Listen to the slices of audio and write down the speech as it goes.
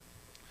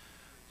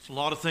a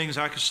lot of things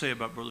I could say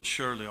about Brother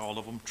Shirley, all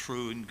of them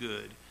true and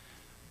good.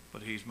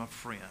 But he's my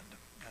friend,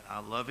 and I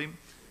love him.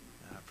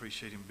 And I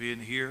appreciate him being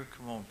here.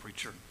 Come on,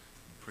 preacher.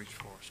 Preach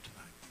for us tonight.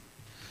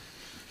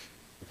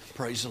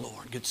 Praise the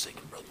Lord. Good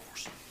singing, Brother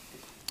Morris.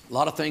 A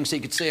lot of things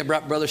he could say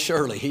about Brother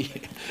Shirley. He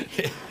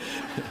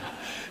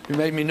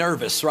made me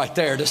nervous right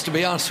there, just to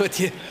be honest with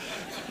you.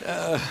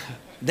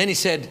 Then he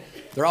said,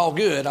 they're all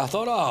good. I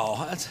thought,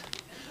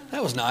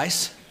 that was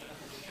nice.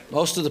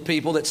 Most of the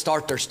people that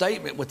start their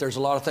statement with there's a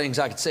lot of things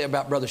I could say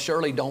about Brother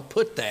Shirley don't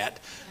put that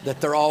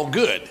they're all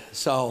good.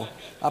 So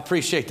I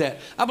appreciate that.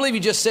 I believe you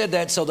just said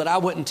that so that I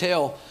wouldn't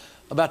tell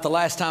about the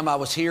last time I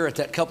was here at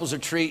that couples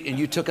retreat and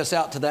you took us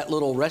out to that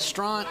little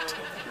restaurant.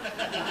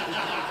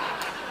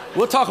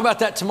 We'll talk about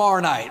that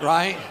tomorrow night,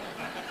 right?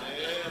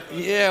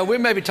 Yeah, we'll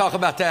maybe talk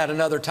about that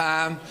another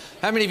time.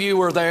 How many of you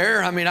were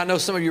there? I mean, I know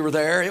some of you were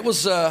there. It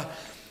was an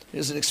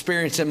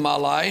experience in my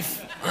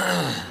life.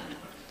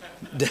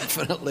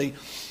 Definitely.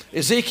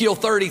 Ezekiel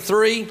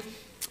 33,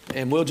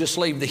 and we'll just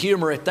leave the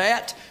humor at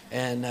that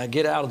and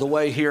get out of the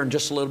way here in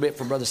just a little bit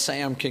for Brother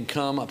Sam can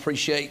come. I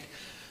appreciate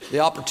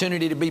the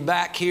opportunity to be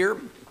back here.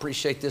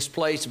 Appreciate this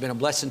place. It's been a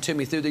blessing to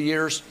me through the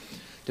years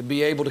to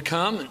be able to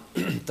come.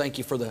 Thank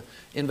you for the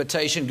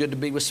invitation. Good to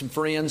be with some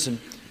friends and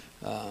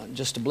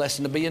just a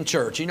blessing to be in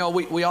church. You know,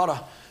 we ought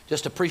to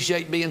just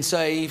appreciate being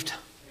saved.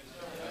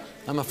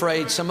 I'm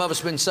afraid some of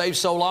us have been saved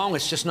so long,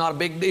 it's just not a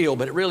big deal,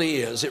 but it really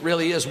is. It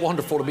really is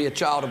wonderful to be a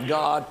child of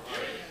God,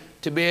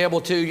 to be able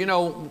to, you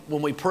know,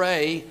 when we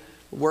pray,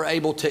 we're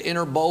able to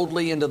enter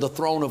boldly into the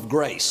throne of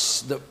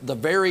grace, the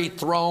very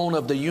throne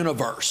of the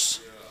universe.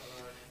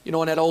 You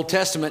know, in that Old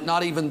Testament,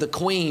 not even the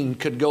queen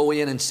could go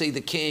in and see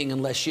the king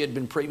unless she had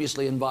been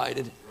previously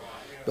invited.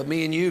 But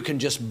me and you can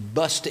just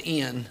bust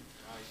in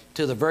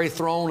to the very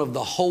throne of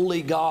the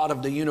holy God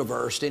of the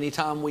universe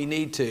anytime we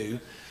need to.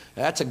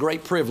 That's a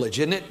great privilege,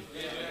 isn't it?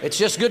 It's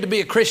just good to be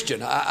a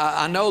Christian.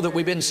 I know that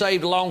we've been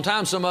saved a long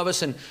time, some of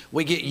us, and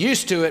we get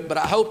used to it, but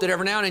I hope that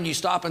every now and then you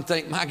stop and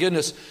think, my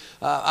goodness,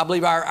 I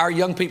believe our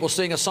young people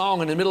sing a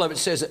song, and in the middle of it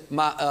says that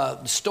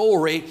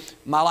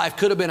my life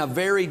could have been a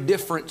very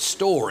different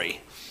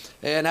story.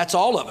 And that's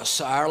all of us.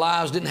 Our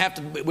lives we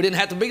didn't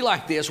have to be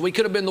like this. We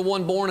could have been the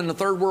one born in a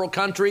third world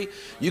country.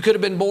 You could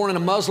have been born in a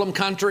Muslim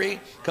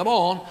country. Come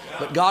on.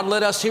 But God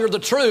let us hear the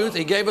truth.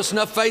 He gave us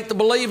enough faith to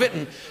believe it.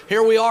 And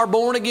here we are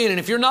born again. And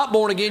if you're not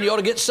born again, you ought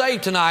to get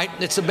saved tonight.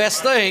 It's the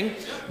best thing.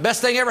 Best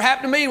thing ever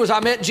happened to me was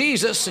I met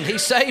Jesus and He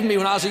saved me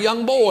when I was a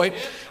young boy.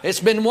 It's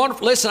been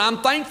wonderful. Listen,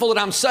 I'm thankful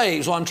that I'm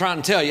saved is what I'm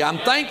trying to tell you. I'm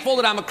thankful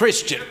that I'm a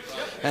Christian.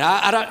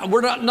 And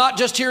we're not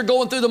just here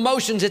going through the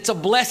motions. It's a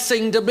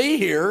blessing to be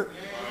here.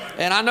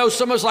 And I know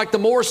some of us, like the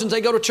Morrisons,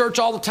 they go to church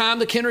all the time.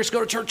 The Kendricks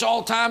go to church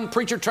all the time. The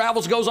preacher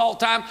travels, goes all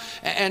the time.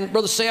 And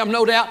Brother Sam,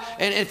 no doubt.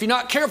 And if you're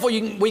not careful,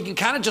 we can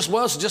kind of just,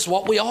 well, it's just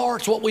what we are.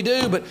 It's what we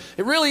do. But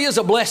it really is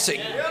a blessing.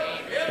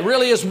 It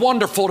really is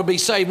wonderful to be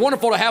saved.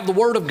 Wonderful to have the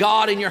Word of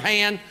God in your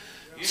hand.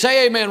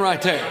 Say amen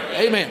right there.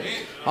 Amen.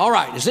 All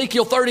right,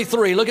 Ezekiel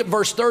 33. Look at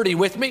verse 30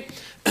 with me.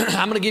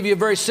 I'm going to give you a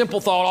very simple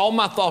thought. All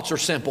my thoughts are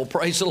simple.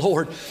 Praise the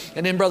Lord.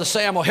 And then Brother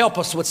Sam will help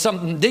us with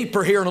something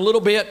deeper here in a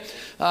little bit.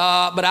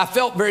 But I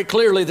felt very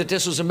clearly that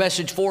this was a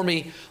message for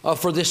me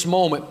for this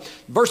moment.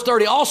 Verse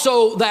 30,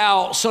 also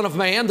thou, son of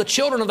man, the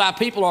children of thy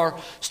people are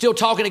still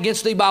talking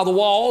against thee by the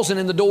walls and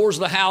in the doors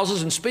of the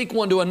houses, and speak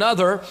one to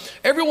another,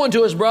 everyone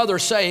to his brother,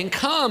 saying,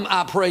 come,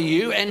 I pray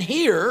you, and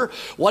hear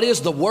what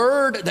is the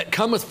word that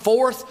cometh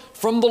forth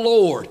from the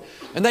Lord.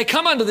 And they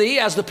come unto thee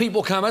as the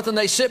people cometh, and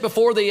they sit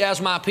before thee as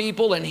my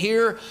people, and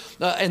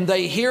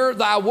they hear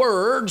thy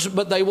words,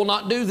 but they will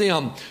not do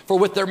them. For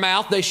with their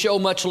mouth they show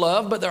much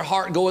love, but their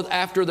heart goeth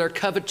after their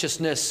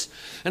covetousness.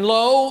 And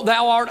lo,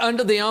 thou art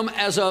unto them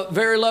as a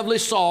very lovely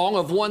song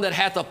of one that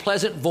hath a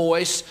pleasant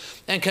voice,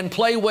 and can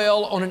play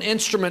well on an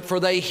instrument, for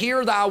they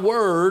hear thy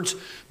words,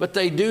 but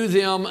they do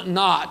them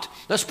not.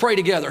 Let's pray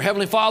together.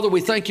 Heavenly Father,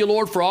 we thank you,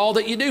 Lord, for all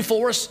that you do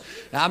for us.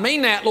 Now, I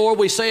mean that, Lord.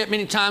 We say it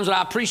many times, and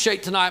I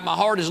appreciate tonight. My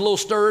heart is a little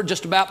stirred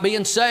just about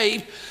being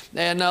saved.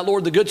 And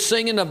Lord, the good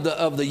singing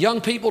of the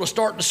young people to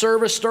start the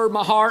service stirred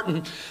my heart.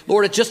 And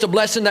Lord, it's just a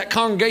blessing, that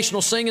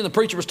congregational singing. The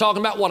preacher was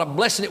talking about what a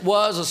blessing it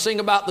was to sing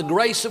about the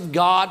grace of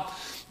God.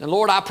 And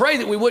Lord, I pray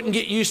that we wouldn't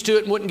get used to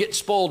it and wouldn't get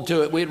spoiled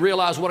to it. We'd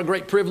realize what a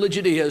great privilege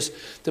it is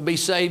to be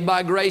saved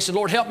by grace. And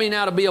Lord, help me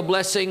now to be a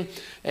blessing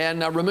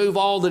and remove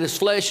all that is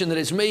flesh and that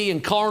is me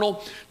and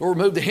carnal. Lord,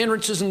 remove the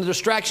hindrances and the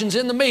distractions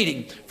in the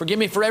meeting. Forgive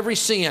me for every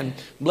sin.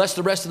 Bless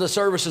the rest of the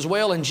service as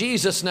well. In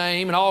Jesus'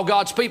 name, and all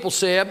God's people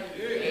said.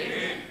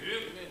 Amen.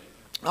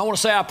 I want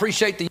to say I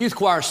appreciate the youth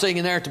choir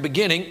singing there at the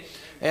beginning.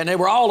 And they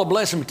were all a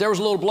blessing. But there was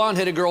a little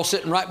blonde-headed girl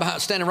standing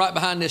right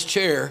behind this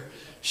chair.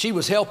 She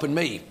was helping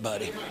me,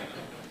 buddy.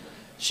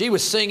 She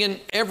was singing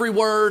every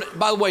word.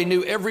 By the way,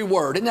 knew every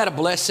word. Isn't that a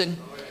blessing?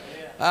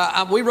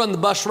 We run the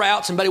bus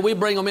routes, and buddy, we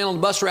bring them in on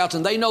the bus routes,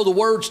 and they know the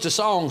words to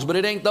songs, but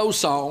it ain't those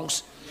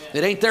songs.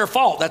 It ain't their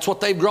fault. That's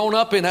what they've grown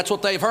up in. That's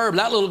what they've heard.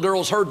 That little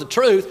girl's heard the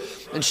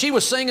truth, and she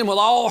was singing with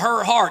all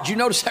her heart. Did you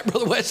notice that,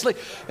 Brother Wesley?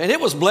 And it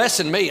was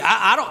blessing me.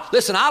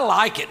 I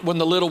like it when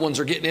the little ones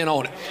are getting in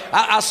on it.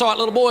 I saw that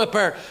little boy up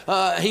there.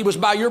 He was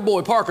by your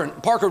boy, Parker.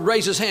 Parker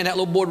raised his hand. That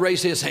little boy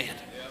raised his hand.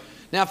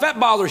 Now, if that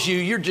bothers you,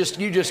 you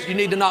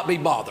need to not be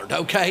bothered,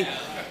 okay?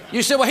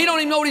 You say, well, he don't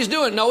even know what he's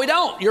doing. No, he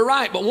don't. You're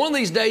right. But one of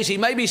these days, he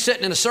may be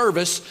sitting in a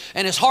service,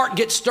 and his heart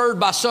gets stirred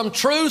by some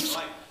truth,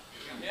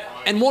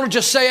 and want to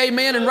just say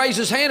amen and raise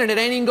his hand, and it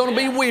ain't even going to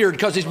be weird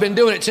because he's been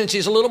doing it since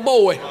he's a little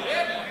boy.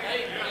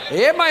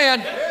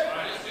 Amen.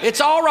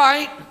 It's all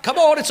right. Come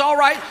on, it's all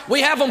right.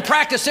 We have them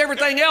practice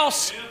everything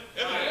else.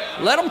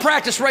 Let them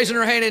practice raising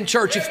their hand in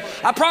church.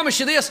 I promise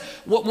you this,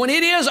 when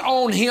it is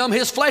on him,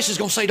 his flesh is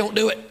going to say, don't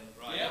do it.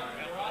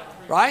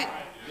 Right?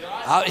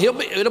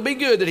 It'll be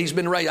good that he's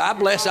been raised. I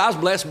was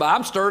blessed by it.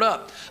 I'm stirred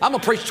up. I'm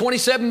going to preach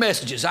 27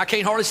 messages. I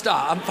can't hardly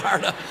stop. I'm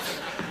fired up.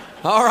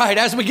 All right,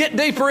 as we get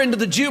deeper into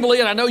the Jubilee,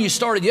 and I know you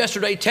started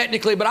yesterday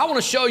technically, but I want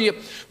to show you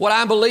what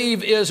I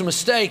believe is a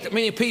mistake that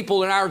many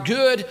people in our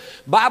good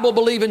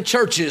Bible-believing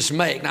churches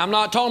make. Now, I'm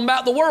not talking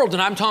about the world,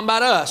 and I'm talking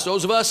about us,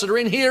 those of us that are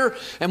in here,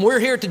 and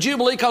we're here at the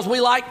Jubilee because we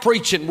like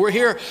preaching. We're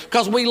here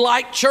because we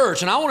like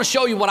church, and I want to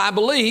show you what I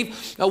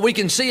believe we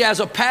can see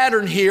as a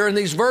pattern here in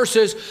these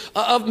verses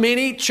of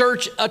many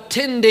church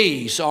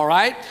attendees, all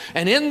right?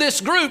 And in this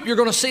group, you're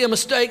going to see a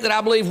mistake that I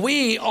believe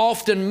we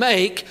often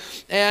make,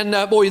 and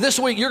boy, this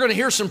week you're going to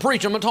hear some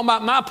preaching. I'm not talking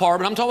about my part,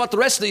 but I'm talking about the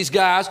rest of these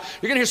guys.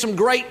 You're going to hear some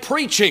great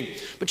preaching.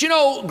 But you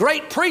know,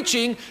 great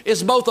preaching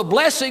is both a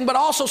blessing, but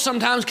also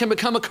sometimes can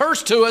become a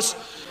curse to us,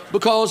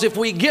 because if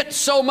we get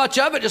so much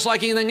of it, just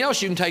like anything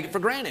else, you can take it for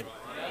granted.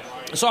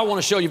 So I want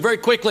to show you very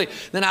quickly,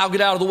 then I'll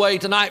get out of the way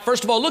tonight.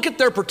 First of all, look at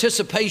their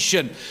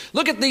participation.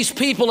 Look at these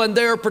people and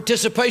their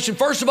participation.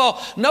 First of all,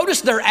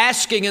 notice they're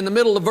asking in the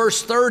middle of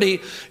verse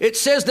 30. It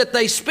says that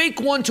they speak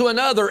one to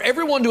another,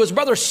 everyone to his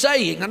brother,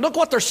 saying, now look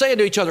what they're saying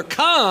to each other.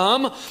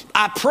 Come,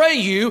 I pray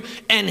you,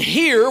 and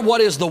hear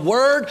what is the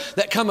word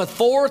that cometh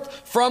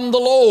forth from the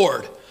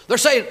Lord. They're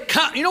saying,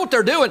 come. You know what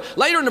they're doing?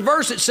 Later in the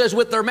verse it says,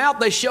 with their mouth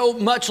they show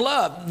much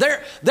love.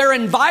 They're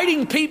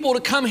inviting people to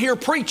come hear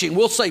preaching.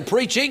 We'll say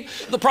preaching.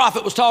 The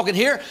prophet was talking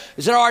here.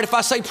 Is it all right if I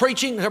say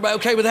preaching? Is everybody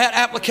okay with that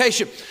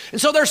application? And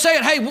so they're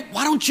saying, hey,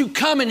 why don't you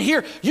come and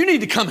hear? You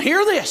need to come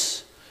hear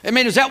this. I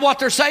mean, is that what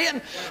they're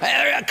saying?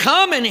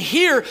 Come and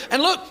hear,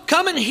 and look,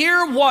 come and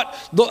hear what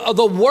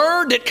the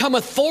word that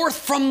cometh forth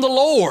from the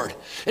Lord.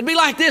 It'd be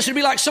like this. It'd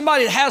be like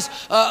somebody that has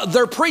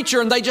their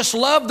preacher, and they just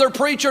love their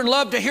preacher and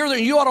love to hear them.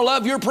 You ought to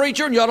love your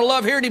preacher, and you ought to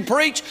love hearing him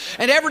preach.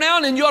 And every now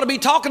and then you ought to be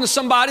talking to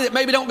somebody that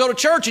maybe don't go to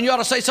church, and you ought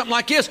to say something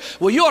like this.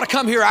 Well, you ought to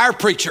come hear our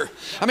preacher.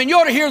 I mean, you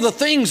ought to hear the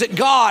things that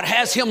God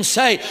has him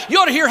say. You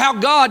ought to hear how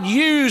God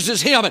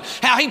uses him and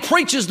how he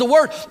preaches the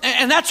word.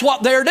 And that's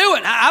what they're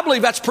doing. I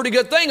believe that's a pretty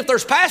good thing. If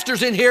there's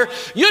pastors in here,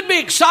 you'd be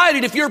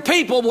excited if your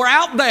people were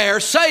out there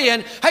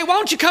saying, hey, why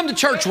don't you come to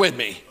church with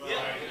me?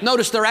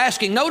 Notice they're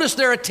asking. Notice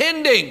they're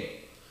attending.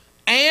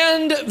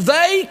 And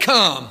they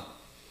come.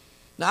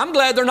 Now, I'm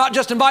glad they're not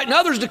just inviting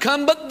others to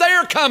come, but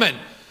they're coming.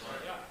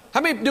 How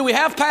many do we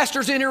have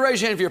pastors in here?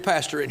 Raise your hand if you're a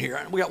pastor in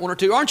here. We got one or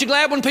two. Aren't you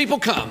glad when people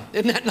come?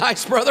 Isn't that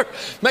nice, brother?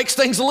 Makes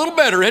things a little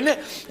better, isn't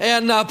it?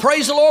 And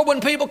praise the Lord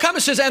when people come.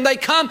 It says, and they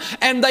come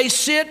and they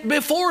sit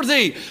before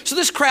thee. So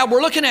this crowd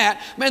we're looking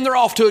at, man, they're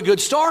off to a good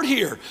start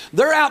here.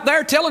 They're out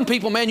there telling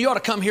people, man, you ought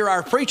to come hear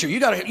our preacher. You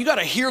got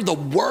to hear the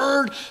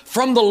word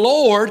from the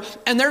Lord.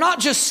 And they're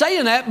not just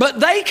saying that, but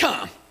they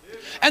come.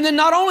 And then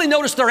not only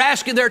notice they're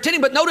asking, they're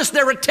attending, but notice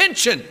their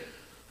attention.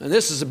 And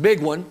this is a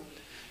big one.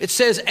 It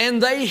says,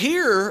 and they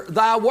hear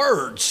thy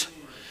words.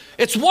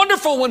 It's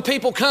wonderful when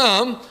people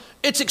come.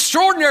 It's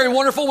extraordinary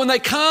wonderful when they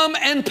come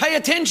and pay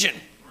attention.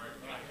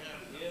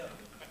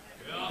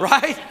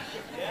 Right?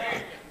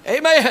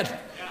 Amen.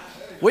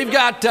 We've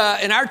got,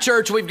 in our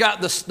church, we've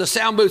got the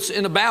sound booths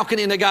in the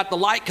balcony, and they got the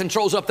light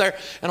controls up there.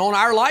 And on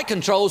our light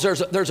controls,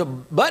 there's a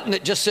button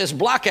that just says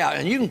blackout.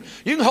 And you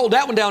can hold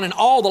that one down, and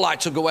all the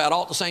lights will go out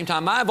all at the same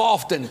time. I've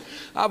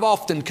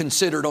often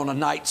considered on a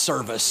night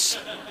service.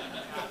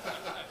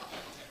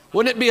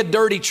 Wouldn't it be a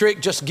dirty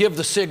trick, just give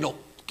the signal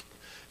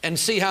and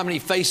see how many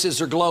faces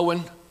are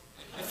glowing?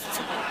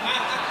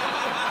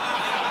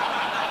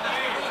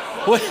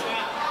 Wouldn't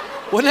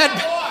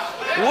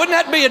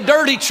that be a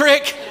dirty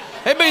trick?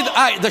 It'd be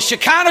the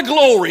Shekinah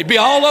glory be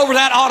all over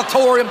that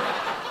auditorium.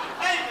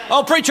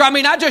 Oh, preacher,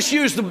 I just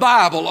used the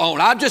Bible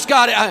on. I've just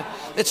got it.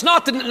 It's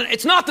not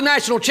the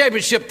national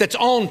championship that's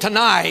on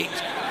tonight.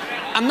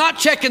 I'm not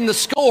checking the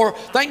score.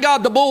 Thank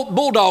God the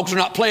Bulldogs are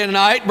not playing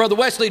tonight. Brother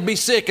Wesley'd be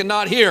sick and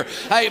not here.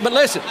 Hey, but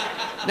listen,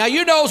 now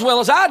you know as well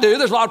as I do,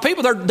 there's a lot of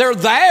people, they're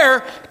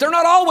there, but they're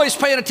not always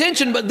paying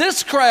attention. But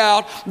this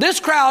crowd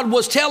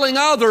was telling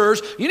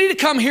others, you need to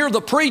come hear the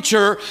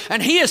preacher,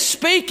 and he is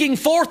speaking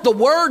forth the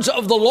words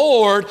of the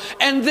Lord.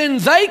 And then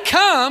they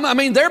come,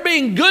 they're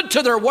being good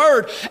to their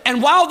word.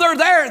 And while they're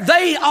there,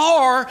 they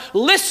are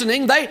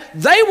listening. They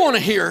want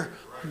to hear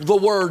the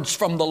words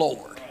from the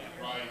Lord.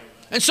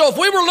 And so if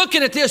we were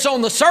looking at this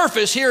on the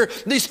surface here,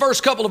 these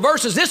first couple of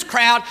verses, this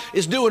crowd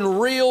is doing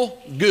real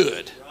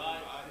good.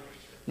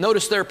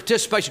 Notice their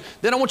participation.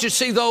 Then I want you to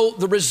see, though,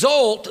 the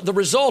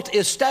result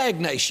is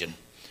stagnation.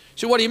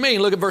 So what do you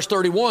mean? Look at verse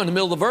 31. In the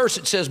middle of the verse,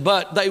 it says,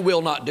 but they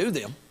will not do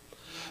them.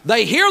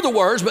 They hear the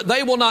words, but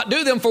they will not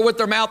do them, for with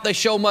their mouth they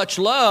show much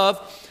love.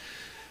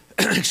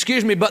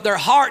 Excuse me, but their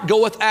heart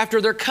goeth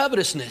after their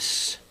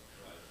covetousness.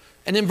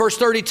 And in verse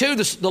 32,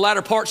 the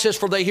latter part says,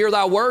 for they hear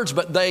thy words,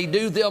 but they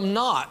do them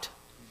not.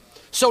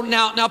 So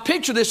now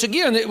picture this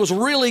again. It was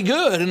really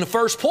good in the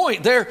first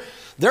point. They're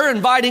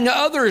inviting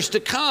others to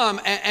come,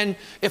 and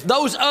if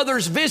those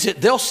others visit,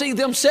 they'll see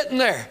them sitting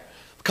there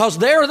because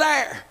they're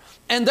there.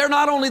 And they're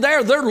not only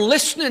there, they're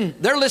listening.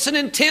 They're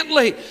listening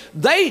intently.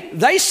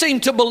 They seem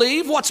to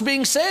believe what's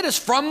being said is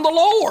from the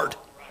Lord.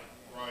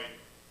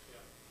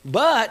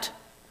 Right.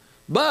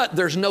 But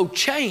there's no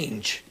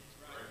change.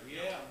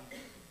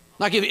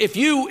 Like if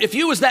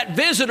you was that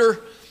visitor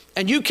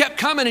and you kept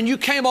coming and you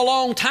came a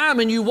long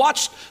time and you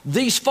watched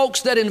these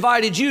folks that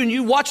invited you and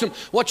you watched them,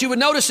 what you would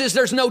notice is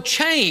there's no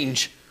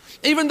change.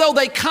 Even though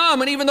they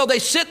come and even though they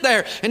sit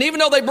there and even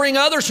though they bring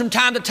others from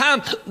time to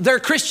time, their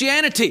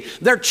Christianity,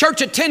 their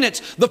church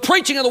attendance, the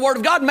preaching of the Word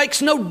of God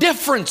makes no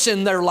difference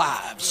in their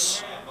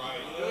lives.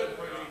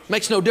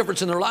 Makes no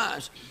difference in their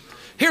lives.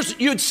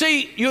 You'd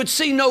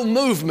see no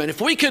movement.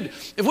 If we could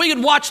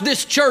watch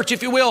this church,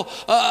 if you will,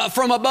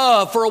 from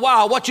above for a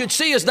while, what you'd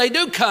see is they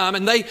do come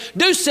and they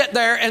do sit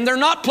there and they're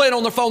not playing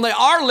on their phone. They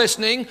are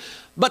listening,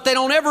 but they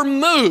don't ever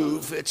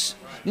move. It's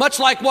much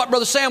like what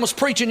Brother Sam was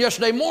preaching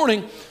yesterday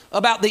morning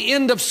about the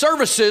end of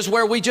services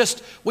where we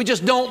just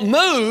don't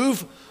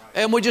move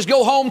and we just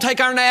go home,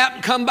 take our nap,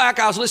 and come back.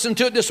 I was listening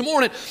to it this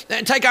morning,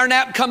 and take our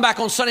nap and come back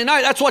on Sunday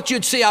night. That's what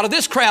you'd see out of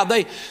this crowd.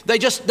 They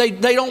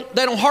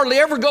don't hardly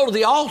ever go to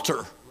the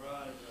altar.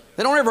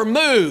 They don't ever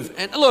move.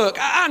 And look,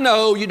 I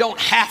know you don't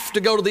have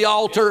to go to the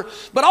altar,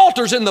 but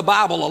altar's in the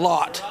Bible a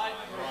lot.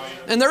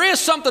 And there is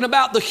something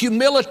about the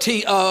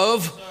humility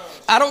of,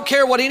 I don't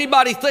care what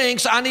anybody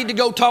thinks, I need to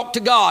go talk to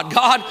God.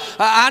 God,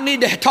 I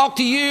need to talk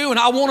to you and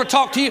I want to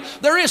talk to you.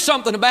 There is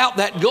something about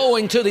that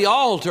going to the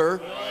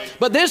altar.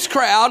 But this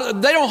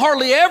crowd, they don't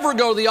hardly ever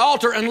go to the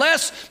altar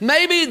unless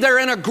maybe they're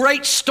in a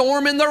great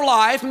storm in their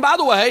life. And by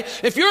the way,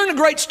 if you're in a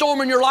great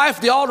storm in your life,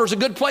 the altar is a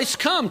good place to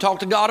come talk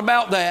to God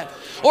about that.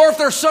 Or if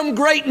there's some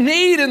great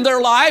need in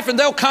their life, and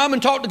they'll come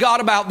and talk to God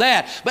about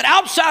that. But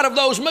outside of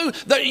those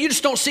moves, you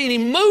just don't see any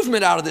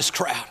movement out of this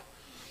crowd.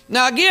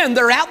 Now again,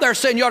 they're out there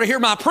saying, you ought to hear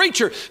my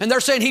preacher. And they're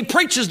saying he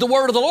preaches the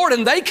word of the Lord.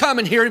 And they come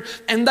and hear him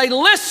and they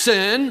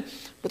listen.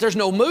 But there's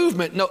no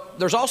movement. No,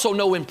 there's also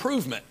no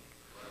improvement.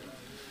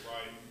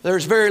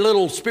 There's very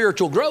little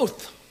spiritual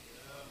growth.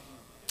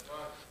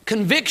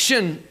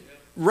 Conviction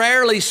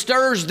rarely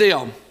stirs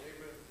them.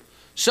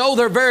 So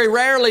they very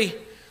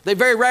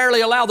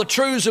rarely allow the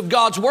truths of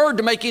God's word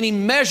to make any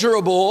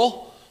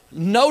measurable,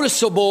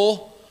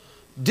 noticeable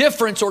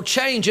difference or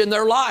change in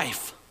their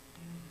life.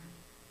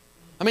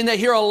 I mean, they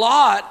hear a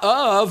lot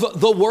of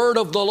the word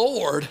of the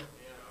Lord,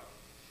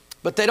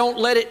 but they don't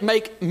let it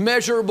make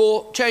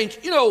measurable change.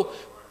 You know,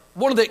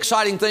 one of the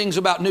exciting things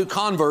about new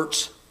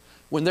converts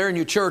when they're in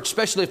your church,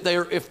 especially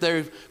if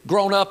they've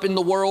grown up in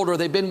the world or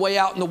they've been way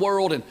out in the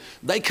world and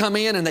they come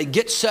in and they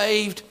get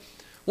saved,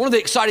 one of the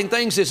exciting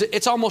things is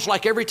it's almost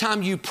like every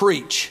time you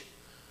preach,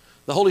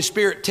 the Holy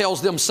Spirit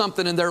tells them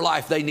something in their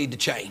life they need to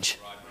change.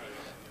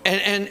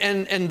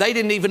 And they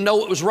didn't even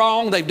know it was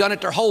wrong. They've done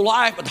it their whole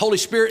life, but the Holy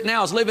Spirit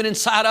now is living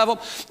inside of them.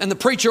 And the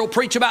preacher will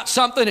preach about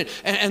something,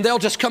 and they'll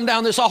just come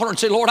down this altar and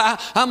say, Lord,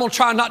 I'm going to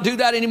try and not do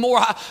that anymore.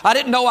 I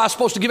didn't know I was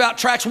supposed to give out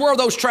tracts. Where are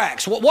those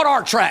tracts? What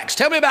are tracts?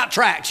 Tell me about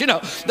tracts. You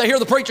know, they hear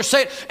the preacher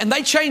say it, and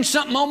they change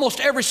something almost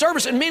every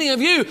service. And many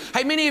of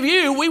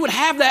you, we would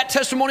have that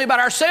testimony about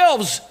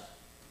ourselves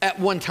at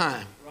one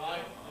time.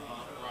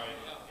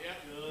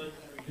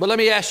 But let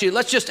me ask you,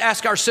 let's just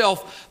ask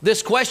ourselves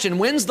this question.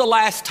 When's the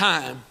last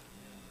time?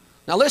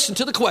 Now listen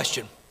to the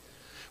question.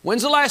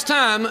 When's the last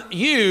time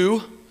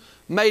you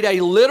made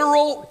a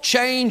literal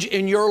change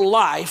in your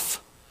life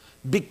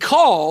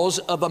because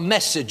of a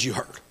message you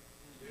heard?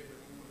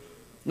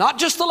 Not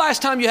just the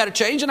last time you had a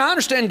change. And I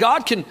understand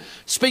God can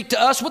speak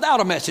to us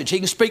without a message. He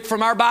can speak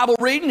from our Bible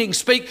reading. He can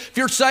speak if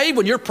you're saved.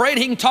 When you're praying,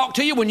 He can talk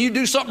to you. When you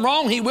do something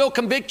wrong, He will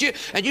convict you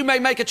and you may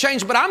make a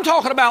change. But I'm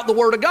talking about the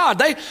Word of God.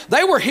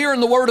 They were hearing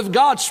the Word of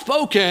God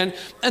spoken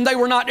and they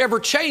were not ever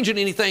changing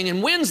anything.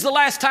 And when's the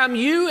last time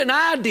you and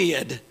I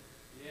did?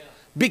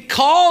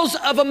 Because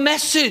of a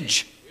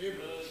message.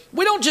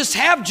 We don't just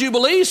have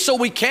Jubilees so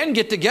we can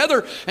get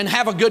together and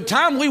have a good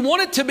time. We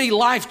want it to be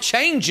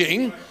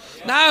life-changing.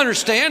 Now, I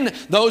understand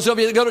those of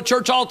you that go to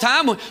church all the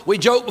time, we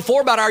joked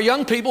before about our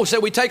young people. We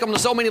said we take them to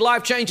so many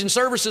life-changing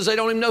services, they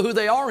don't even know who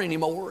they are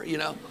anymore, you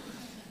know.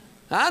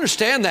 I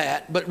understand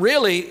that, but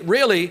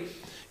really,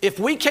 if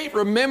we can't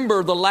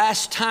remember the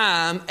last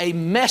time a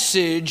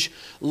message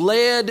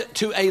led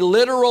to a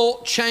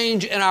literal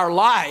change in our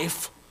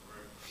life,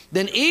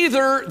 then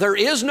either there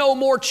is no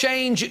more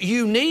change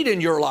you need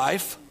in your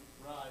life,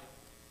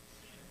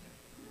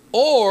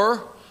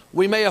 or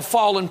we may have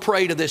fallen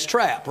prey to this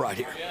trap right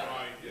here.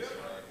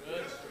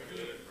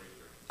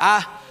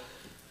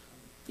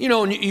 You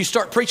know, and you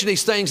start preaching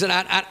these things, and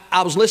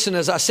I was listening,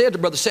 as I said, to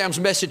Brother Sam's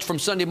message from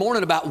Sunday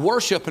morning about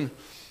worship,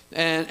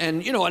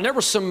 and you know, and there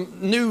was some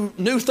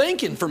new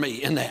thinking for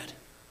me in that.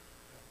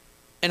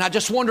 And I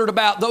just wondered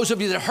about those of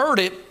you that heard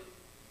it,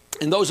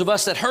 and those of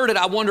us that heard it,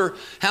 I wonder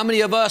how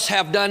many of us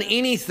have done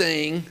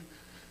anything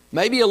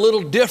maybe a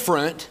little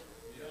different.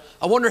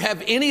 I wonder,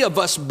 have any of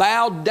us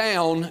bowed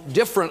down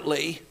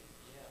differently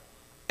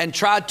and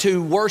tried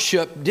to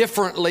worship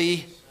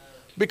differently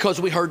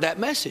because we heard that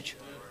message?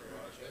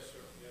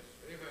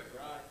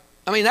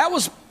 I mean, that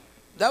was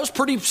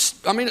pretty,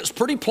 I mean, it's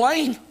pretty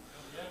plain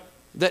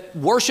that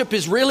worship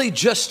is really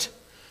just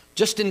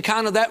in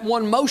kind of that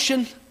one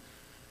motion.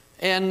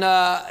 And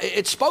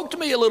it spoke to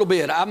me a little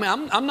bit. I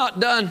mean, I'm not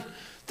done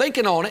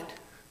thinking on it,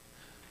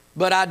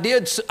 but I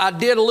did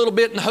a little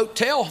bit in the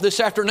hotel this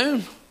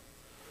afternoon.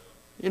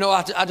 You know,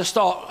 I just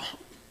thought,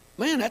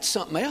 man, that's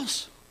something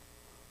else.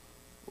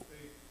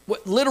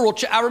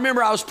 I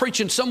remember I was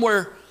preaching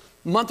somewhere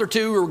a month or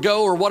two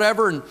ago or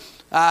whatever, and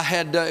I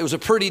had, it was a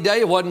pretty day.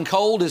 It wasn't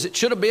cold as it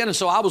should have been. And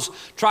so I was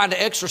trying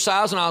to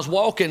exercise, and I was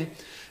walking.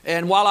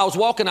 And while I was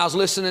walking, I was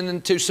listening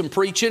to some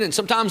preaching. And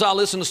sometimes I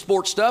listen to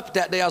sports stuff. But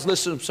that day I was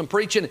listening to some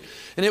preaching.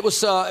 And it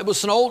was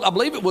an old, I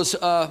believe it was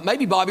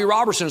maybe Bobby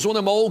Robertson. It was one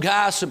of them old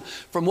guys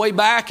from way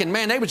back. And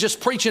man, they were just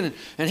preaching.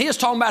 And he was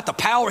talking about the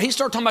power. He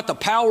started talking about the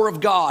power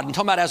of God, and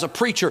talking about as a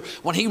preacher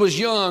when he was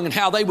young, and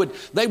how they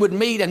would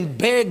meet and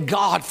beg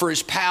God for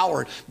his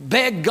power.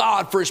 Beg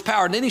God for his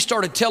power. And then he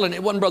started telling,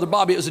 it wasn't Brother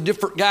Bobby, it was a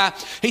different guy.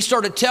 He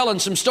started telling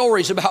some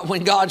stories about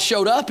when God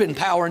showed up in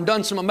power and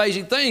done some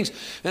amazing things.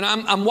 And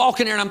I'm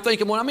walking there, and I'm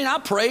thinking, well, I mean, I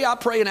pray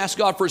and ask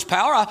God for his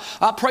power.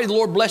 I pray the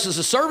Lord blesses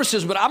the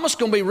services, but I'm just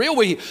going to be real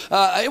with you.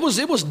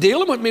 It was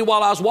dealing with me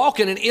while I was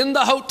walking. And in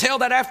the hotel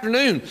that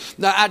afternoon,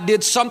 I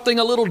did something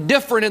a little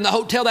different in the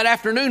hotel that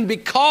afternoon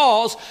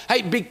because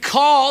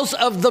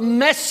of the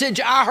message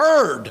I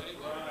heard.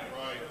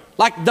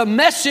 Like the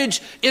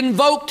message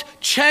invoked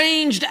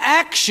changed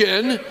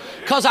action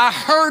because I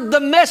heard the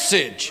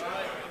message.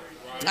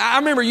 I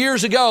remember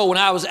years ago when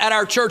I was at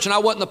our church and I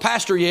wasn't the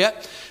pastor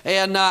yet,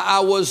 and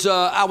I was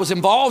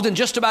involved in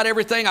just about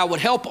everything. I would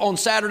help on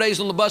Saturdays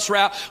on the bus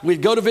route.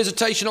 We'd go to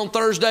visitation on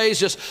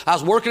Thursdays. I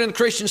was working in the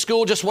Christian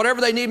school. Just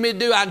whatever they needed me to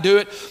do, I'd do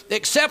it.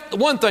 Except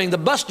one thing, the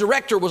bus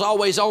director was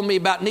always on me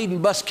about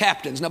needing bus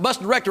captains. Now, bus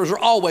directors are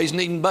always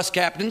needing bus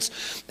captains.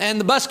 And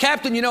the bus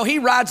captain, you know, he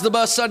rides the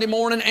bus Sunday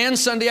morning and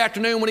Sunday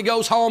afternoon when he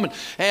goes home.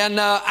 And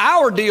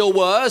our deal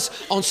was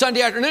on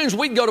Sunday afternoons,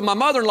 we'd go to my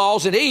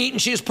mother-in-law's and eat,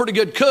 and she was a pretty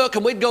good cook,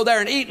 and we'd go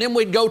there and eat, and then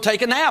we'd go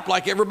take a nap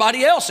like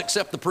everybody else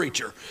except the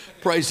preacher.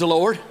 Praise the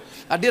Lord.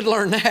 I did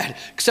learn that,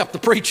 except the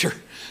preacher.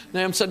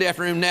 Them Sunday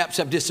afternoon naps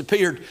have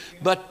disappeared.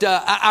 But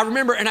I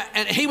remember,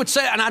 and he would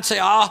say, and I'd say,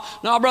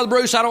 no, Brother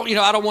Bruce, I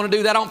don't want to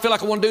do that. I don't feel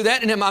like I want to do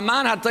that. And in my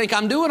mind, I'd think,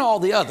 I'm doing all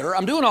the other.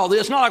 I'm doing all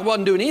this. Not like I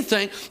wasn't doing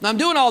anything. I'm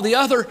doing all the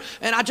other.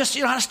 And I just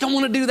don't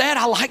want to do that.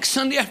 I like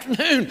Sunday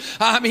afternoon.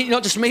 I mean,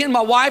 just me and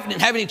my wife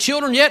didn't have any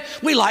children yet.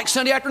 We like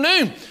Sunday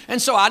afternoon.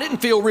 And so I didn't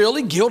feel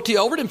really guilty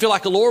over it. Didn't feel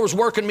like the Lord was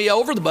working me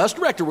over. The bus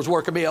director was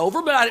working me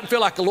over, but I didn't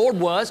feel like the Lord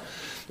was.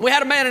 We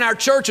had a man in our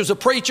church who was a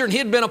preacher, and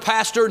he'd been a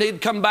pastor, and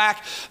he'd come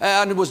back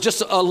and was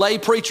just a lay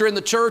preacher in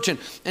the church, and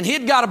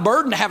he'd got a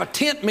burden to have a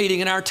tent meeting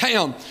in our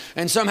town.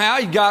 And somehow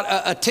he got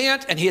a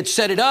tent, and he had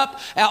set it up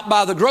out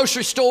by the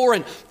grocery store,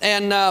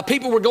 and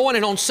people were going,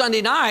 and on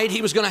Sunday night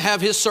he was going to have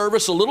his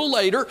service a little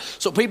later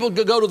so people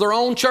could go to their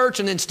own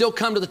church and then still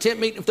come to the tent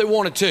meeting if they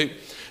wanted to.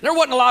 There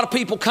wasn't a lot of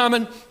people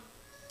coming.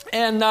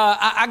 And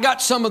I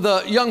got some of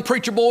the young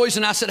preacher boys,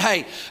 and I said,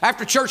 hey,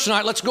 after church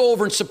tonight, let's go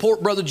over and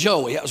support Brother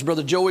Joey. That was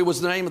Brother Joey was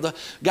the name of the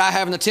guy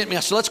having the tent meeting. I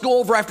said, let's go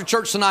over after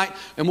church tonight,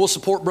 and we'll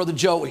support Brother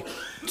Joey.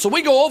 So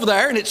we go over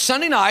there, and it's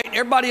Sunday night.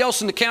 Everybody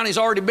else in the county's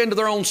already been to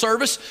their own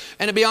service.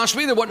 And to be honest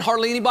with you, there wasn't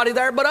hardly anybody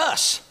there but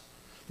us.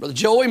 Brother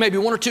Joey, maybe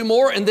one or two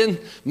more, and then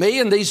me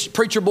and these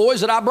preacher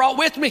boys that I brought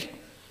with me.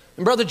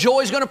 And Brother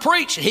Joey's going to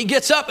preach. He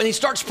gets up, and he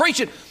starts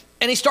preaching,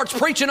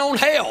 on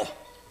hell.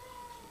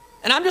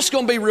 And I'm just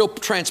going to be real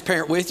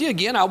transparent with you.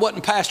 Again, I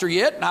wasn't pastor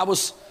yet, and I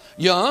was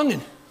young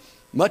and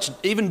much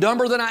even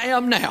dumber than I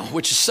am now,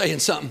 which is saying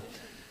something.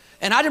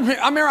 And I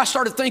remember I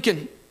started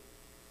thinking,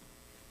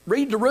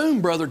 read the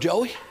room, Brother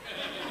Joey.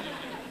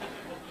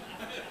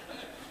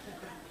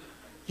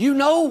 You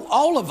know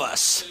all of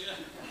us.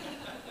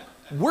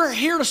 We're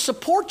here to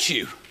support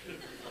you.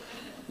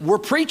 We're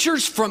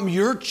preachers from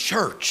your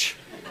church.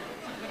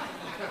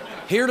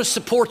 Here to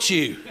support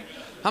you.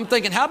 I'm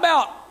thinking, how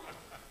about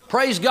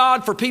praise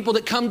God for people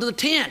that come to the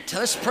tent?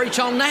 Let's preach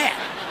on that.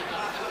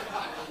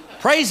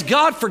 Praise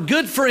God for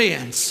good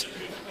friends.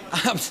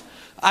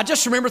 I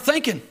just remember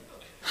thinking,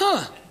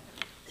 how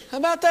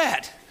about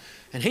that?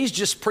 And he's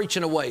just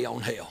preaching away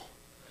on hell.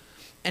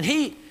 And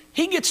he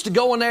gets to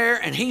go in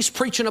there, and he's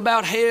preaching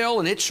about hell,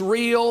 and it's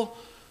real.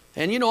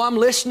 And, I'm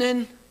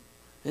listening.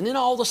 And then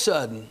all of a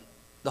sudden,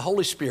 the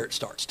Holy Spirit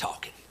starts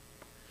talking.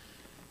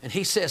 And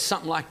he says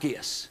something like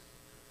this.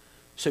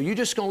 So you're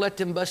just going to let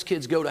them bus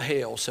kids go to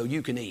hell so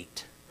you can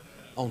eat?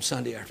 on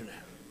Sunday afternoon.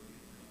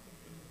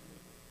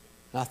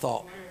 And I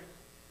thought,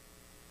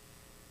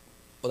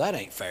 well, that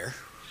ain't fair.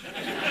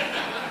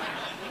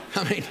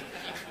 I mean,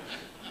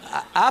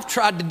 I've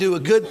tried to do a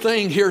good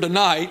thing here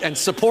tonight and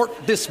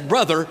support this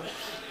brother,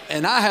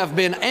 and I have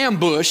been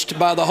ambushed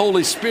by the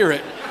Holy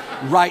Spirit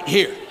right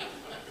here.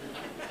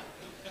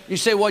 You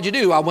say, what'd you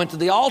do? I went to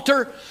the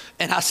altar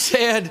and I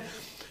said,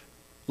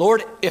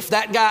 Lord, if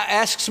that guy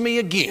asks me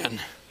again,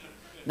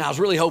 now I was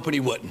really hoping he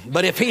wouldn't,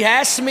 but if he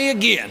asks me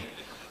again,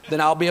 then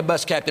I'll be a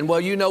bus captain.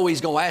 Well, you know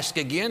he's going to ask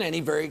again, and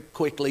he very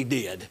quickly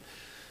did.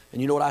 And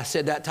you know what I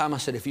said that time? I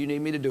said, if you need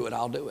me to do it,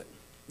 I'll do it.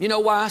 You know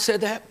why I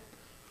said that?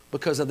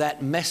 Because of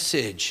that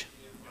message.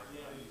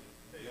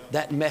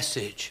 That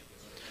message.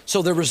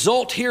 So the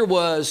result here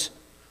was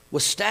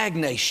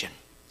stagnation.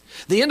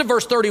 The end of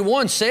verse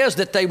 31 says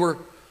that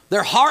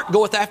their heart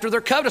goeth after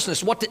their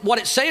covetousness. What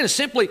it's saying is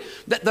simply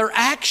that their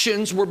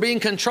actions were being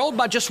controlled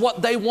by just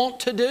what they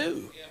want to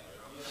do.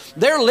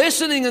 They're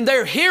listening and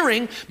they're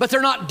hearing, but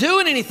they're not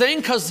doing anything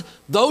because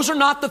those are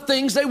not the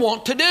things they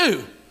want to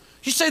do.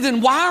 You say,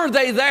 then why are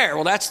they there?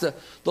 Well, that's the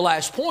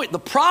last point. The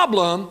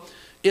problem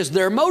is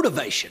their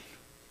motivation.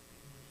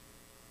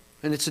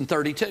 And it's in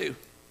 32.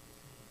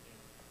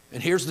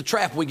 And here's the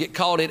trap we get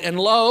caught in. And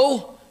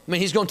lo,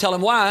 he's going to tell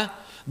him why.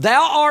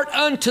 Thou art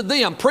unto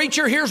them.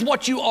 Preacher, here's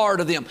what you are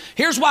to them.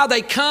 Here's why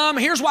they come.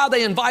 Here's why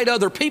they invite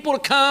other people to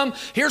come.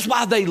 Here's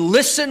why they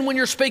listen when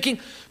you're speaking.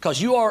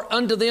 Because you are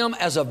unto them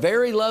as a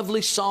very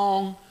lovely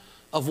song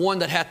of one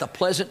that hath a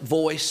pleasant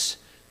voice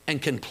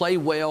and can play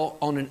well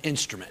on an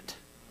instrument.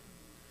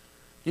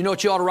 You know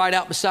what you ought to write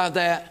out beside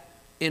that?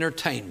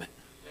 Entertainment.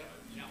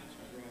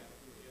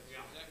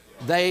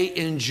 They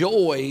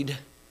enjoyed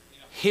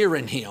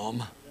hearing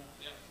him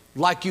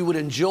like you would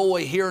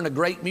enjoy hearing a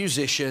great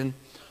musician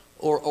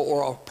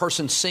or a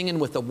person singing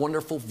with a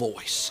wonderful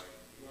voice.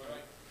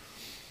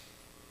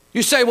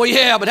 You say, well,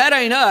 yeah, but that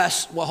ain't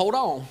us. Well, hold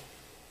on.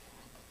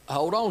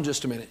 Hold on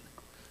just a minute.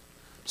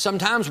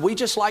 Sometimes we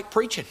just like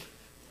preaching.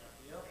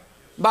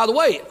 By the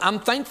way, I'm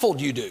thankful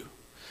you do.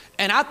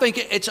 And I think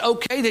it's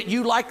okay that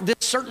you like this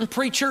certain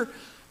preacher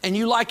and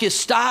you like his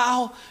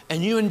style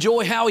and you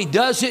enjoy how he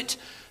does it.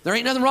 There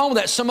ain't nothing wrong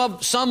with that.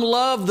 Some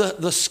love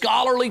the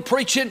scholarly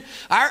preaching.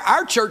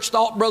 Our church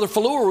thought Brother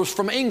Fleur was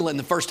from England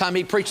the first time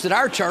he preached at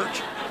our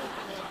church.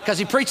 Because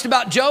he preached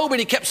about Job and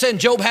he kept saying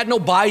Job had no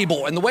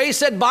Bible. And the way he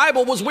said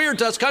Bible was weird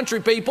to us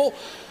country people.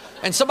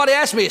 And somebody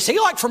asked me, is he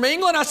like from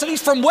England? I said,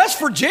 he's from West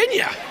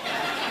Virginia.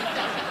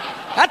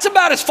 That's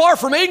about as far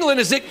from England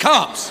as it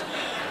comes.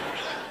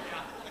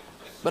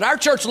 But our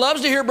church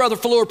loves to hear Brother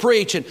Fleur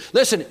preach. And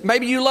listen,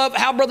 maybe you love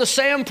how Brother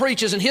Sam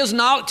preaches and his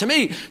knowledge. To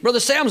me, Brother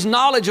Sam's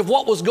knowledge of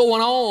what was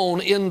going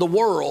on in the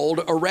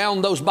world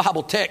around those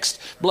Bible texts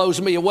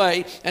blows me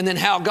away. And then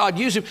how God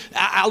used him.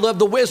 I love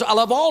the wisdom. I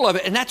love all of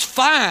it. And that's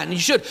fine. You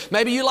should.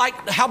 Maybe you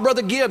like how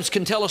Brother Gibbs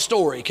can tell a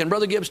story. Can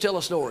Brother Gibbs tell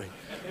a story?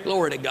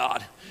 Glory to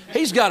God.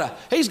 He's got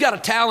a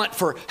talent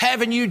for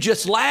having you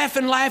just laugh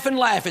and laugh and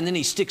laugh. And then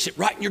he sticks it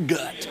right in your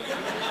gut.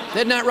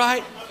 Isn't that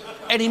right?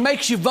 And he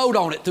makes you vote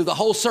on it through the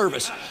whole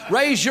service.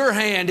 Raise your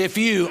hand if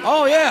you,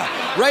 oh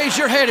yeah. Raise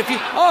your hand if you,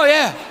 oh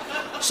yeah.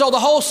 So the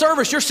whole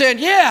service you're saying,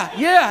 yeah,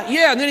 yeah,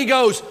 yeah. And then he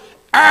goes,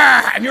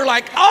 ah, and you're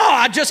like, oh,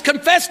 I just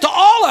confessed to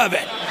all of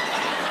it.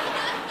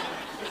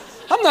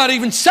 I'm not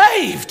even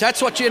saved.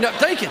 That's what you end up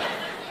thinking.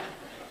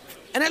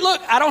 And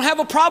look, I don't have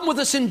a problem with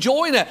us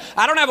enjoying that.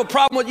 I don't have a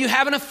problem with you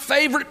having a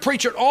favorite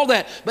preacher, all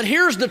that. But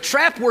here's the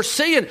trap we're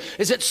seeing,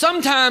 is that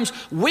sometimes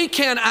we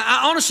can,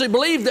 I honestly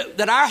believe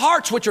that our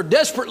hearts, which are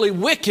desperately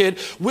wicked,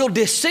 will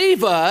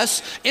deceive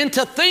us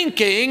into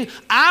thinking,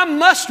 I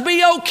must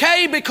be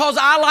okay because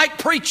I like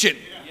preaching.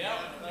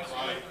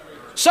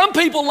 Some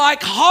people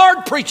like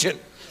hard preaching.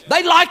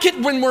 They like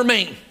it when we're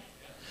mean.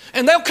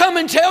 And they'll come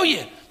and tell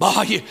you,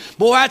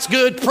 boy, that's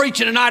good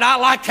preaching tonight. I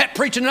like that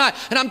preaching tonight.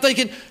 And I'm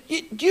thinking,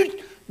 you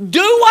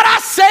do what I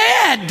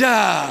said.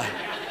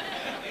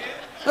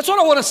 That's what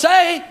I want to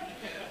say.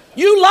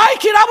 You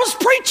like it. I was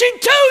preaching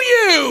to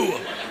you.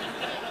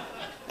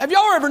 Have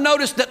y'all ever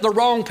noticed that the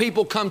wrong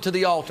people come to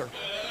the altar?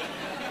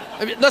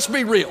 Let's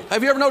be real.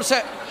 Have you ever noticed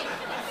that?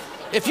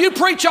 If you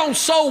preach on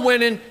soul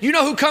winning, you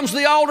know who comes to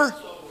the altar?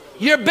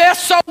 Your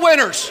best soul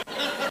winners.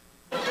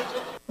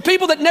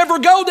 People that never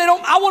go, they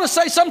don't. I want to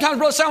say sometimes,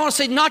 Brother Sam, I want to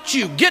say, not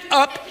you. Get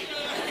up.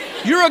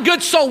 You're a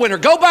good soul winner.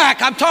 Go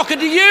back. I'm talking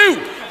to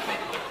you.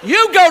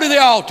 You go to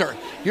the altar.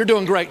 You're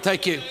doing great.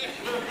 Thank you.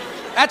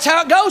 That's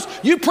how it goes.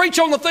 You preach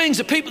on the things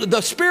that people, the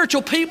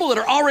spiritual people that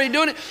are already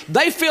doing it,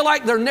 they feel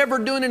like they're never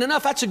doing it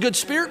enough. That's a good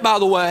spirit, by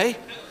the way.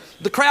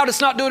 The crowd that's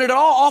not doing it at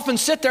all often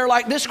sit there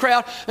like this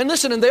crowd and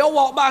listen, and they'll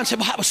walk by and say,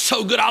 well, that was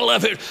so good. I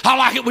love it. I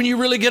like it when you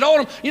really get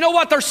on them. You know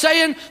what they're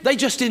saying? They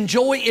just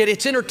enjoy it.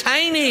 It's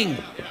entertaining.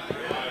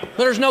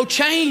 But there's no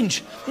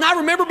change. And I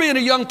remember being a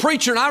young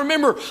preacher, and I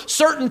remember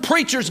certain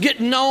preachers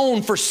getting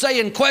known for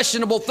saying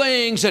questionable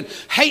things and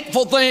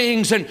hateful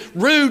things and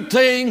rude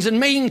things and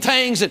mean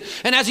things. And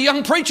as a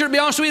young preacher, to be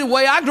honest with you, the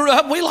way I grew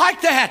up, we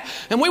liked that.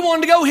 And we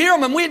wanted to go hear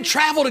them, and we'd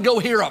travel to go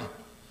hear them.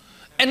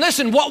 And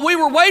listen, what we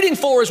were waiting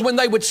for is when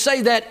they would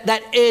say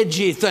that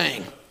edgy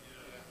thing.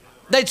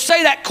 They'd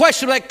say that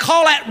question, they'd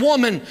call that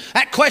woman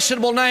that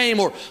questionable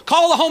name, or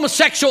call the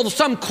homosexual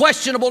some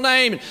questionable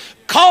name, and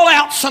call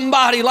out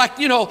somebody like,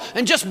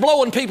 and just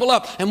blowing people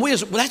up. And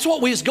that's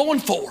what we was going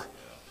for.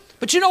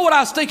 But you know what I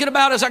was thinking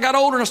about as I got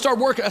older and I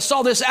started working? I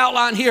saw this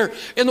outline here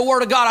in the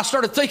Word of God. I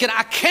started thinking,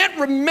 I can't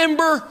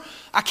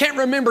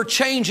remember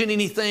changing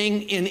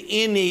anything in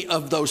any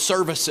of those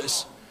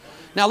services.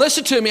 Now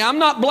listen to me, I'm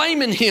not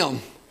blaming him.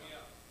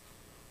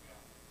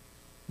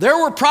 There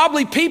were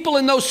probably people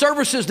in those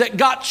services that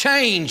got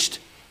changed,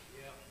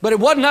 but it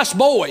wasn't us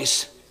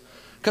boys,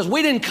 because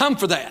we didn't come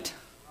for that.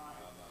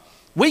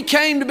 We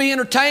came to be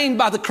entertained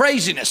by the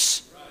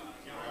craziness.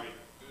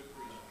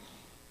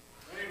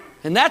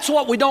 And that's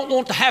what we don't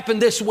want to happen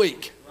this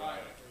week.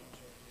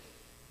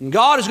 And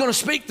God is going to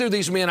speak through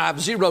these men, I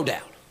have zero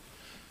doubt.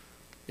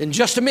 In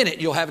just a minute,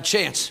 you'll have a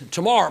chance.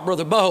 Tomorrow,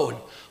 Brother Bo, and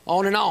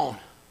on and on.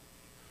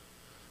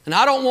 And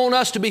I don't want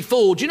us to be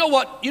fooled. You know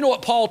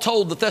what Paul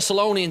told the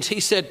Thessalonians? He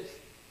said,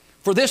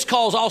 "For this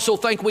cause also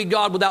thank we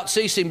God without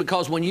ceasing,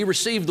 because when you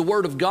received the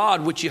word of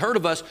God, which you heard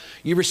of us,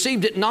 you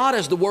received it not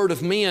as the word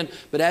of men,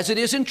 but as it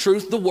is in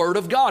truth the word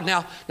of God."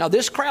 Now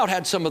this crowd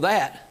had some of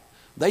that.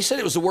 They said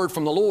it was the word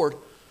from the Lord.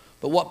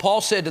 But what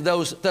Paul said to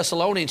those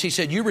Thessalonians, he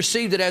said, you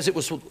received it as it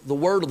was the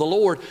word of the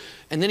Lord.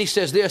 And then he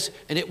says this,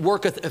 and it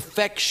worketh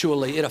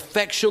effectually. It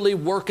effectually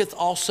worketh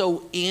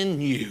also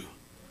in you.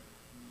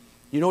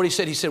 You know what he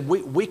said? He said,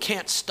 we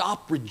can't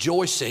stop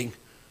rejoicing,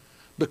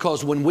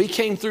 because when we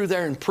came through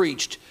there and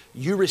preached,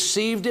 you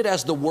received it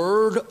as the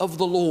word of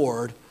the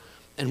Lord,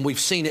 and we've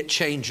seen it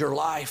change your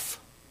life.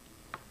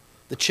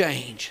 The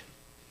change.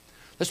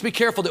 Let's be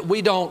careful that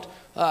we don't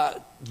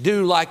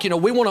do like,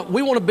 we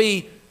want to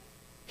be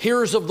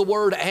hearers of the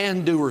word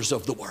and doers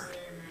of the word.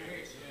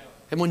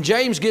 And when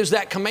James gives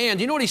that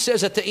command, you know what he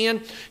says at the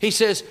end? He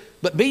says,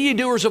 "But be ye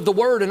doers of the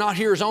word and not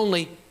hearers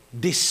only,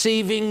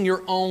 deceiving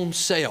your own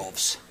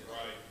selves."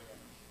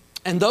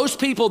 And those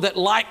people that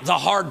like the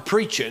hard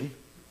preaching,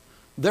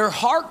 their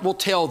heart will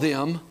tell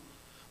them,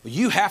 well,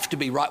 you have to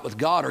be right with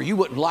God or you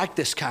wouldn't like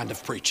this kind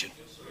of preaching.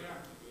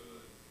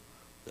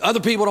 Other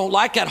people don't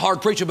like that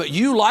hard preaching, but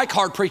you like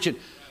hard preaching.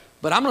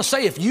 But I'm going to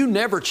say, if you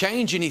never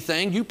change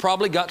anything, you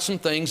probably got some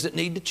things that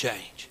need to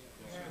change.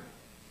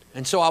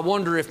 And so I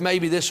wonder if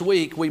maybe this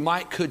week we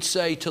could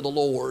say to the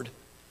Lord,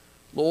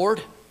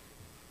 "Lord,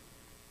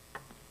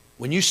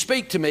 when you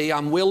speak to me,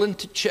 I'm willing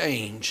to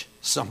change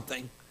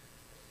something.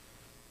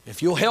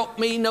 If you'll help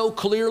me know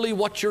clearly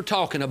what you're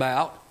talking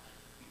about,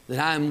 then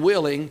I'm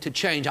willing to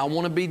change. I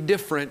want to be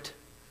different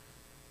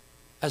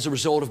as a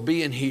result of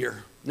being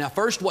here." Now,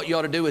 first, what you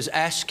ought to do is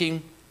ask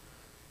Him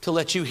to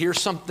let you hear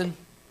something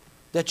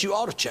that you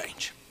ought to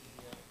change.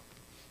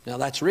 Now,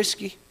 that's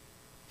risky.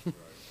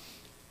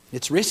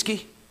 It's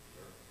risky,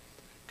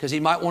 because He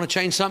might want to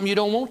change something you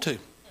don't want to.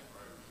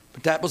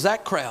 But that was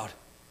that crowd.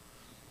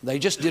 They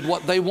just did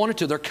what they wanted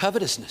to, their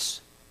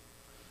covetousness.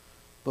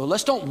 But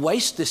let's don't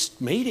waste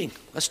this meeting.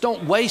 Let's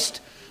don't waste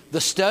the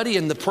study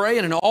and the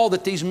praying and all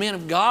that these men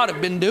of God have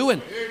been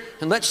doing.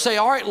 And let's say,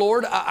 all right,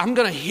 Lord, I'm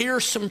going to hear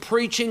some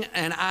preaching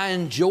and I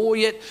enjoy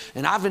it.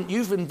 And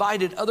you've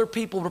invited other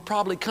people to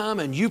probably come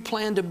and you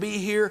plan to be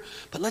here.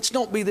 But let's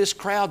don't be this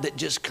crowd that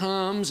just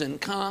comes and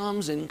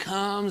comes and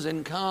comes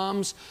and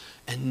comes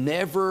and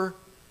never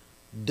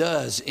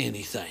does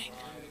anything.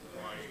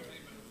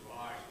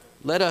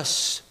 Let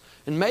us,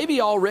 and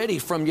maybe already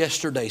from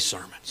yesterday's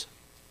sermons,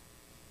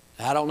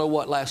 I don't know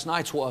what last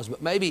night's was,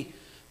 but maybe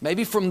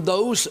from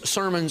those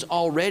sermons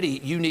already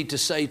you need to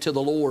say to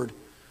the Lord,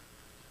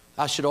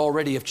 I should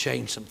already have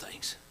changed some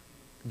things.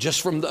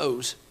 Just from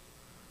those.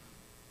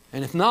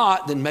 And if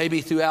not, then maybe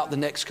throughout the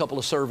next couple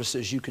of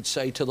services you could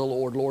say to the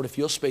Lord, Lord, if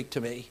you'll speak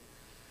to me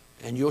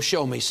and you'll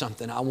show me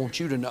something, I want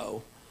you to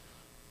know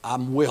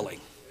I'm willing.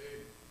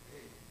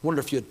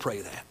 Wonder if you'd pray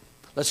that.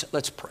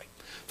 Let's pray.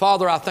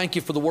 Father, I thank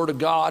you for the Word of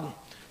God.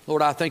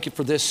 Lord, I thank you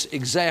for this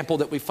example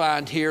that we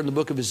find here in the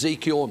book of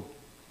Ezekiel.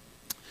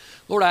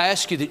 Lord, I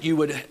ask you that you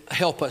would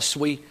help us.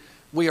 We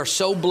are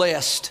so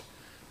blessed.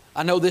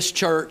 I know this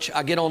church,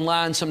 I get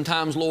online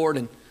sometimes, Lord,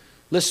 and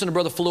listen to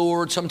Brother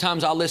Floyd.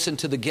 Sometimes I listen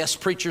to the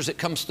guest preachers that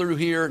comes through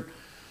here.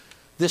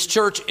 This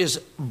church is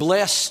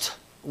blessed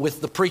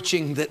with the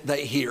preaching that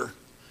they hear.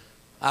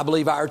 I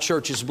believe our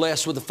church is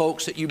blessed with the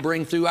folks that you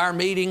bring through our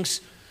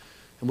meetings.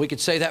 And we could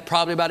say that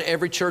probably about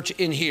every church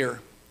in here.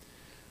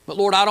 But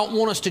Lord, I don't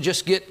want us to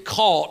just get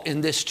caught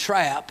in this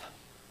trap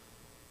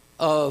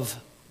of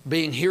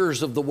being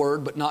hearers of the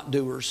word but not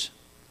doers.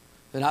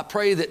 And I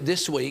pray that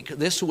this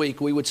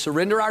week we would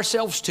surrender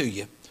ourselves to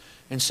you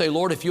and say,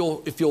 Lord, if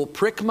you'll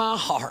prick my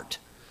heart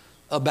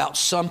about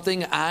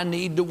something I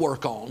need to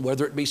work on,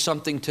 whether it be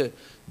something to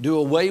do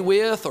away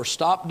with or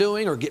stop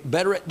doing or get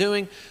better at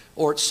doing,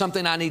 or it's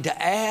something I need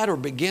to add or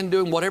begin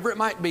doing, whatever it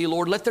might be,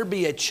 Lord, let there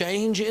be a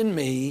change in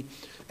me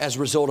as a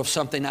result of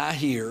something I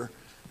hear.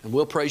 And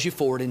we'll praise you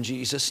for it in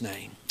Jesus'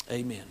 name.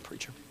 Amen,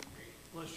 preacher.